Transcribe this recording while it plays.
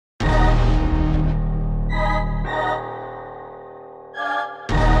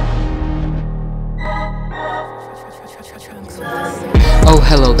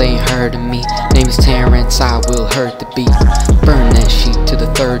they ain't heard of me. Name is Terrence, I will hurt the beat. Burn that sheet to the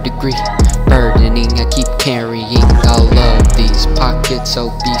 3rd degree. Burdening, I keep carrying all of these pockets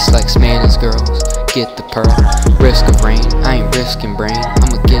obese like Spanish girls. Get the pearl, risk of rain, I ain't risking brain.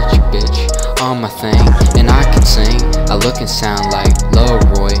 I'ma get you bitch, on my thing, and I can sing. I look and sound like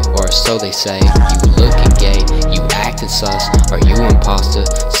Leroy, or so they say. You looking gay, you acting sus, are you imposter?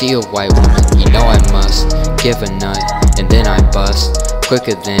 See a white woman, you know I must give a nut, and then I bust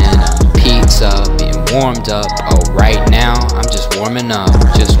quicker than a pizza being warmed up. Oh, right now I'm just warming up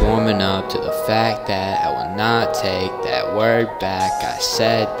to the fact that I will not take that word back. I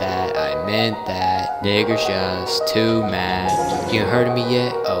said that, I meant that. Niggers just too mad. You ain't heard of me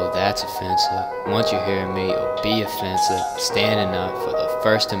yet? Oh, that's offensive. Once you hear me, it'll be offensive. Standing up for the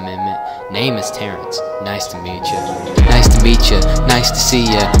First Amendment. Name is Terrence. Nice to meet ya. Nice to meet ya. Nice to see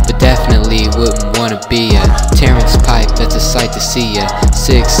ya. But definitely wouldn't wanna be ya. Terrence pipe, that's a sight to see ya.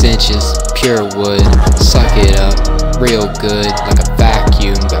 6 inches, pure wood. Suck it up, real good, like a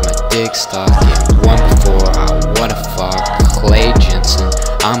vacuum. Got my dick stuck in one before I wanna fuck. Clay Jensen,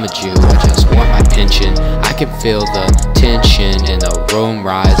 I'm a Jew, I just want my pension. I can feel the tension in the room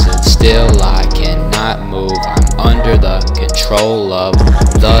rising. Still I cannot move, I'm under the control of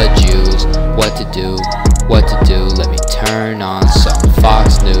the Jews. What to do, let me turn on some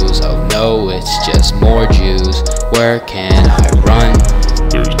Fox News. Oh no, it's just more Jews. Where can I run?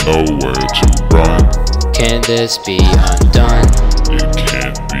 There's nowhere to run. Can this be undone? It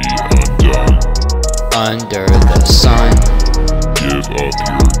can't be undone. Under the sun, Give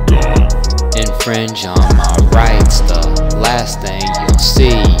up your gun. infringe on my rights. The last thing you'll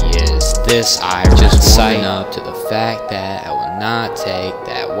see is this. I just sign up to the fact that I will not take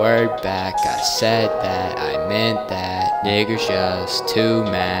that word back. I said that, I meant that. Niggers just too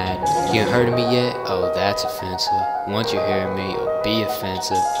mad. You ain't heard of me yet? Oh, that's offensive. Once you hear me, it'll be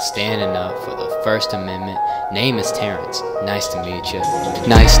offensive. Standing up for the First Amendment. Name is Terrence. Nice to meet ya.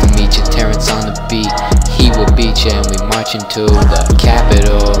 Nice to meet ya. Terrence on the beat. He will beat ya, and we marching to the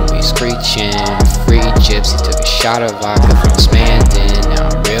Capitol. We screeching, free gypsy. Took a shot of vodka from Smandon. Now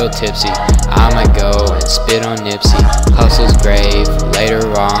I'm real tipsy. I might go and spit on Nipsey. Hustle's grave. Later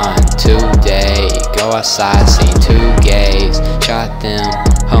on today, go outside, see 2 gays. Shot them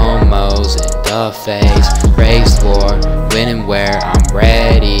homos in the face. Raised war, when and where, I'm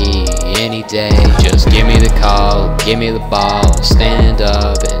ready any day. Just give me the call, give me the ball. Stand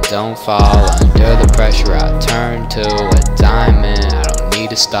up and don't fall under the pressure. I turn to a diamond, I don't need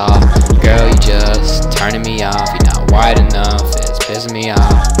to stop. Girl, you just turning me off. You're not wide enough, it's pissing me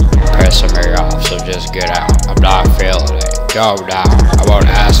off. Pissing me off, so just get out. I'm not feeling it, go down. I won't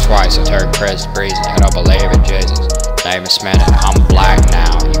ask twice, I turn Chris breezy. I don't believe in Jesus, name is Smith. I'm black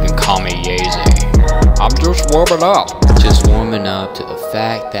now, you can call me Yeezy. I'm just warming up. Just warming up to the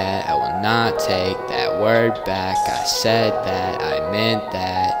fact that I will not take that word back. I said that, I meant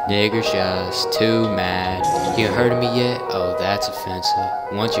that. Niggers just too mad. You ain't heard of me yet? Oh, that's offensive.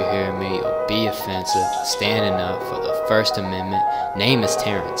 Once you hear me, it'll be offensive. Standing up for the First Amendment. Name is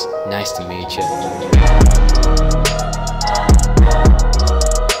Terrence. Nice to meet ya.